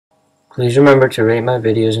Please remember to rate my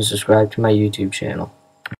videos and subscribe to my YouTube channel.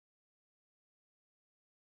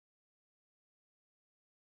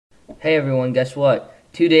 Hey everyone, guess what?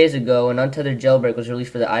 2 days ago, an untethered jailbreak was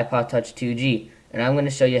released for the iPod Touch 2G, and I'm going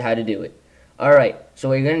to show you how to do it. Alright, so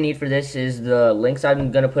what you're going to need for this is the links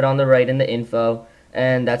I'm going to put on the right in the info,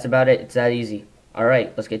 and that's about it. It's that easy.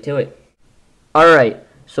 Alright, let's get to it. Alright,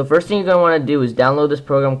 so first thing you're going to want to do is download this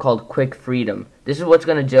program called Quickfreedom. This is what's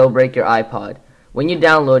going to jailbreak your iPod. When you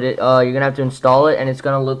download it, you're going to have to install it, and it's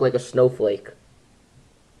going to look like a snowflake.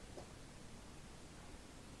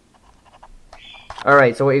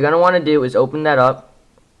 Alright, so what you're going to want to do is open that up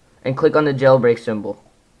and click on the jailbreak symbol.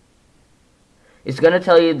 It's going to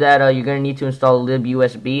tell you that you're going to need to install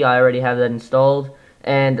libusb. I already have that installed.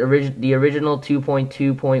 And the original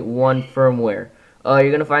 2.2.1 firmware.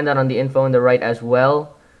 You're going to find that on the info on the right as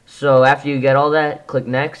well. So after you get all that, click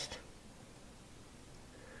Next.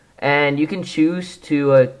 And you can choose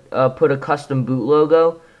to put a custom boot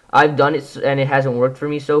logo. I've done it and it hasn't worked for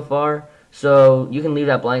me so far. So you can leave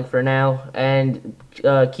that blank for now, and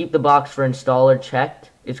keep the box for installer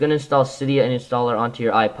checked. It's going to install Cydia and installer onto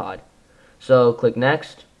your iPod. So click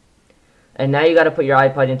Next, and now you got to put your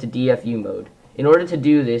iPod into DFU mode. In order to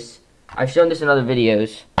do this, I've shown this in other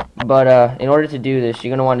videos, but in order to do this,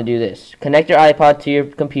 you're going to want to do this. Connect your iPod to your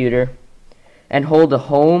computer, and hold the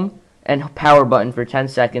home and power button for 10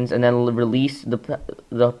 seconds, and then release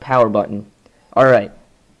the power button. Alright.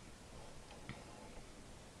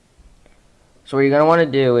 So what you're going to want to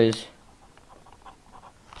do is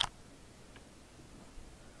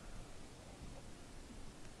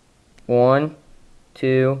one,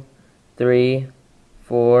 2, 3,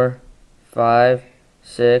 4, 5,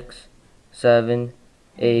 6, 7,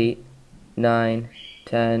 8, 9,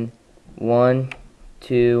 10, 1,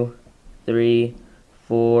 2, 3,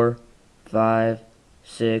 4, 5,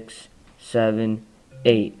 6, 7,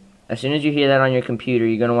 8. As soon as you hear that on your computer,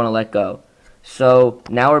 you're going to want to let go. So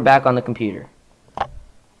now we're back on the computer.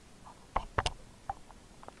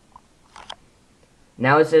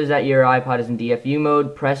 Now it says that your iPod is in DFU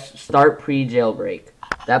mode. Press Start Pre-Jailbreak.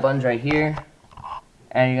 That button's right here,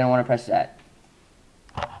 and you're going to want to press that.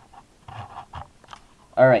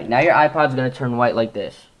 Alright, now your iPod's going to turn white like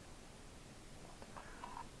this.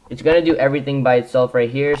 It's going to do everything by itself right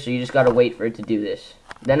here, so you just got to wait for it to do this.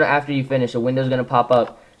 Then after you finish, a window's going to pop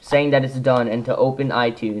up saying that it's done, and to open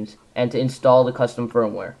iTunes and to install the custom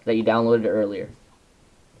firmware that you downloaded earlier.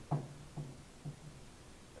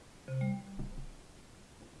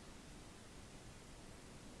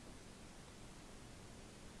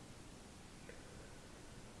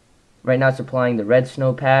 Right now it's applying the red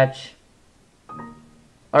snow patch.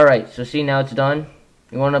 Alright, so see, now it's done.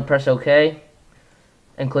 You want to press OK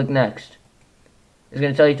and click Next. It's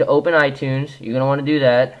going to tell you to open iTunes. You're going to want to do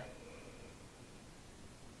that.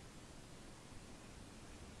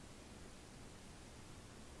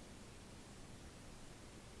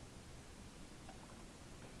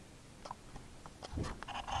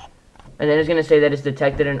 And then it's going to say that it's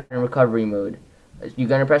detected in recovery mode. You're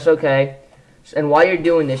going to press OK. And while you're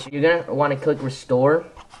doing this, you're going to want to click Restore.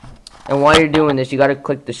 And while you're doing this, you got to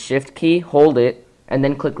click the Shift key, hold it, and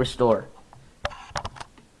then click Restore.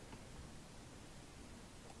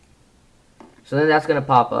 So then that's going to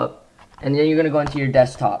pop up. And then you're going to go into your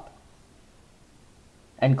desktop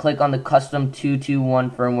and click on the custom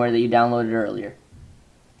 2.2.1 firmware that you downloaded earlier.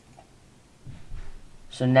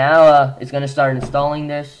 So now it's going to start installing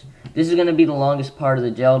this. This is going to be the longest part of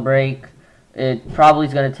the jailbreak. It probably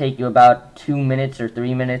is going to take you about 2 minutes or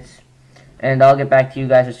 3 minutes. And I'll get back to you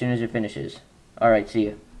guys as soon as it finishes. Alright, see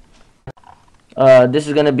you. This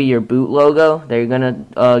is going to be your boot logo that you're going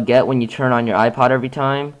to get when you turn on your iPod every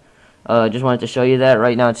time. Just wanted to show you that.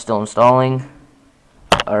 Right now it's still installing.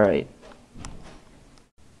 Alright.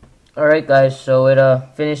 Alright guys, so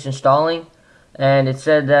it finished installing. And it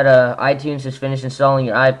said that iTunes has finished installing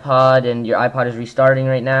your iPod, and your iPod is restarting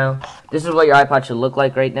right now. This is what your iPod should look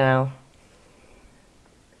like right now.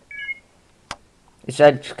 It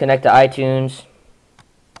said connect to iTunes.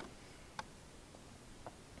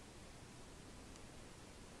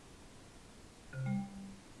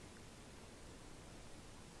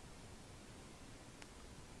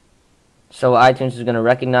 So iTunes is going to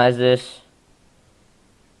recognize this.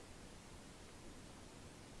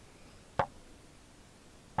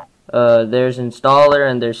 There's installer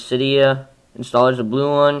and there's Cydia. Installer's a blue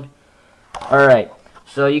one. Alright,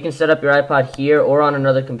 so you can set up your iPod here or on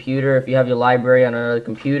another computer if you have your library on another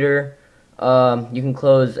computer. You can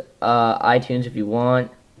close iTunes if you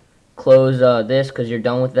want. Close this because you're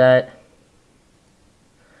done with that.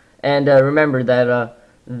 And remember that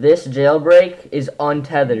this jailbreak is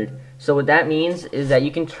untethered. So what that means is that you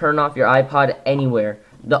can turn off your iPod anywhere.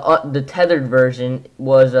 The tethered version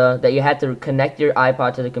was that you had to connect your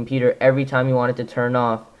iPod to the computer every time you wanted to turn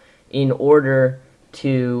off in order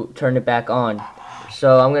to turn it back on.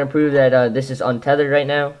 So I'm going to prove that this is untethered right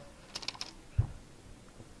now.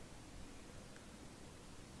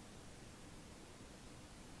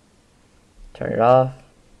 Turn it off.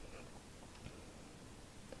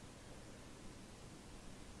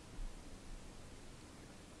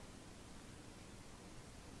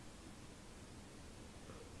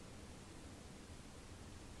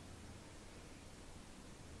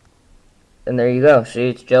 And there you go. See,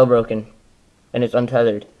 it's jailbroken. And it's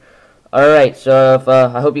untethered. Alright, so if,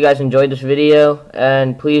 I hope you guys enjoyed this video.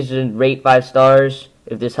 And please rate 5 stars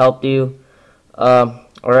if this helped you.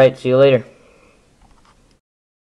 Alright, see you later.